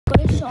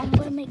So I'm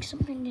gonna make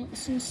something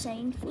that's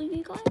insane for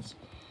you guys.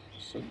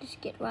 So just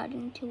get right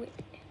into it.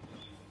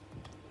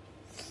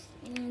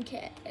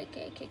 Okay.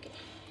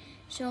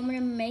 So I'm gonna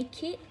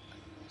make it.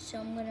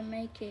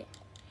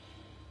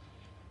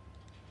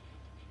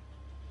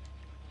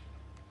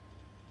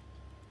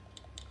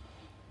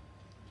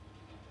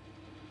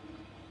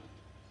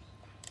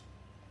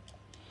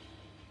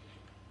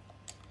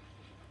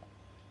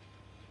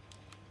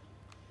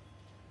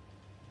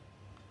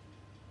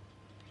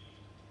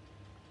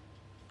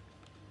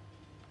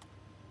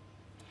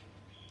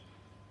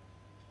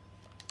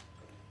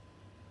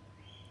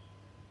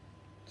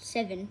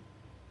 Seven.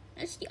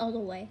 That's the other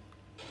way.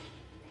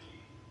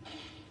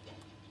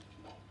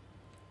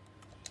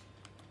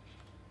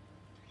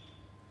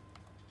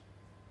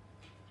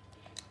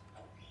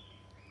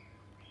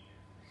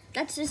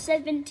 That's a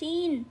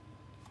 17.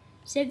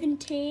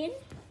 17.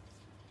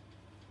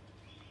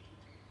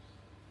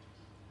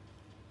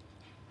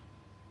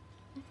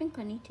 I think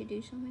I need to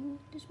do something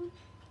with this one.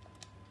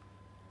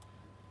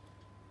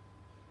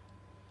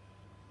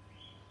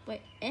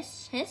 Wait,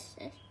 S.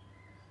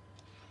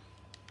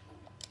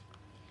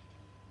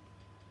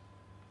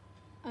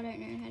 I don't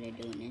know how to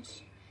do an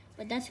S,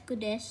 but that's a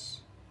good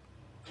S.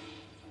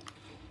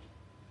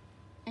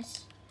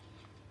 S.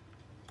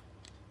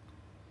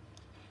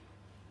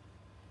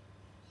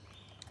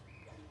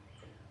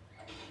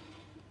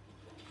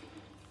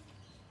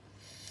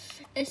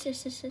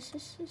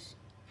 S.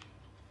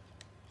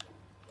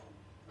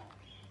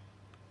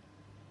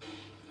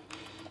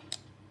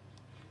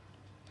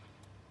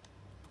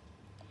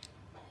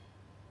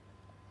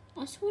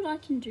 That's what I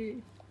can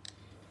do.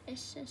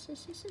 S.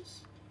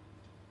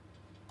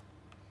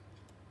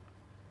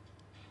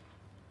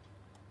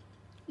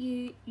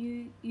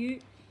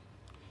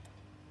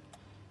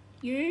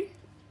 U.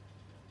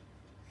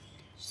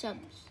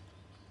 Subs.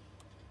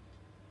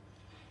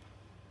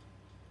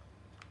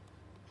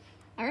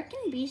 I reckon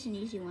B is an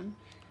easy one.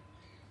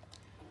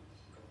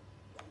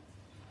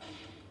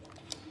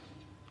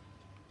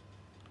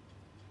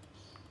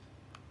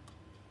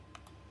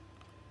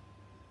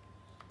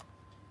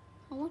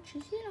 How much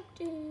is it up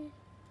there?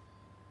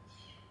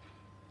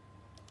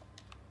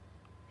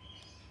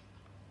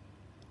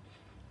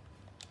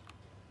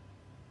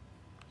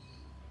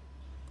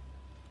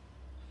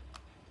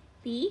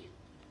 B.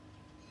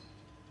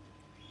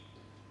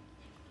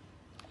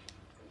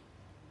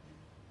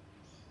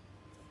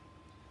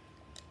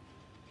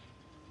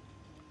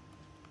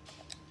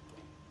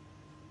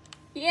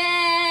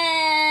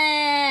 Yes!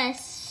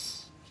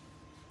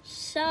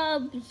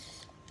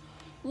 Subs.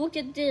 Look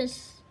at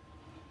this.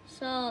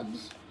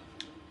 Subs.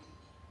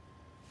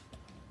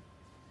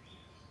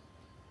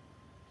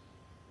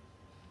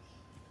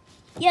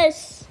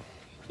 Yes.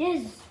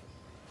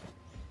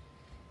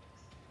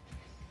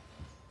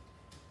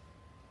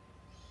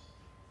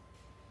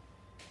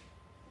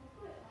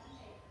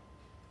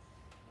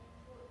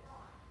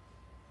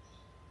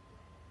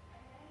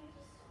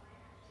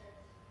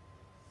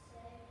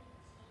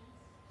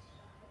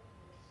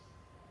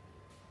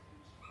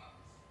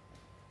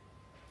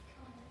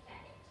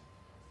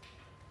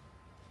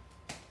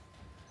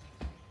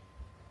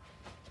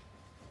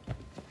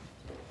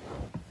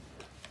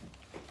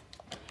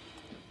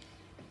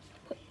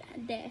 Put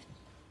that there.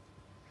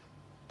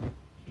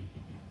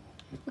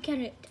 Look at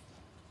it.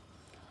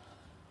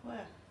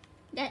 Where?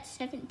 That's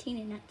 17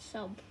 in that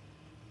sub.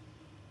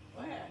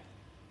 Where?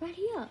 Right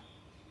here.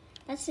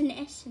 That's an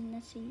S and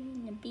that's a U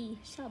and a B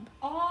sub.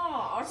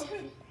 Oh, I was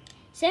looking.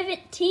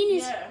 17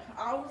 is. Yeah,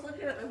 I was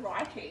looking at the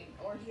writing.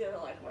 I wanted to get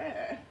it like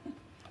where.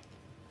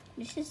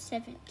 This is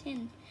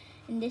 17,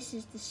 and this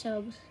is the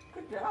subs.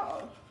 Good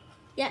job.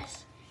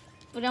 Yes,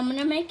 but I'm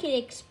gonna make it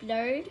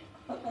explode.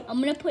 I'm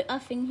gonna put a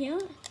thing here,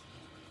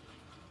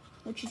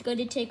 which is going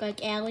to take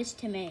like hours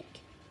to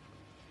make.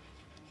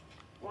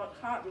 Well,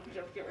 it can't because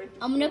you have to get rid of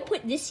the I'm gonna floor.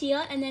 put this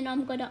here, and then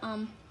I'm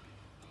gonna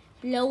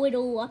blow it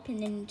all up, and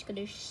then it's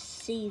gonna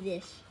see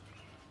this.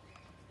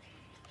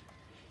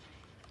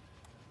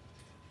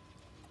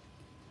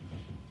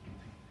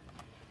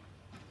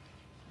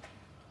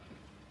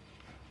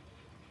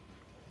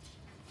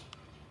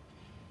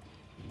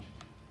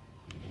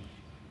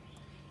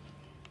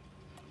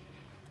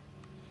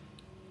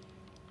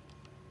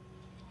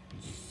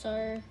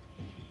 So,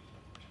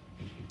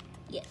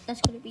 yeah,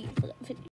 that's gonna be it for that video.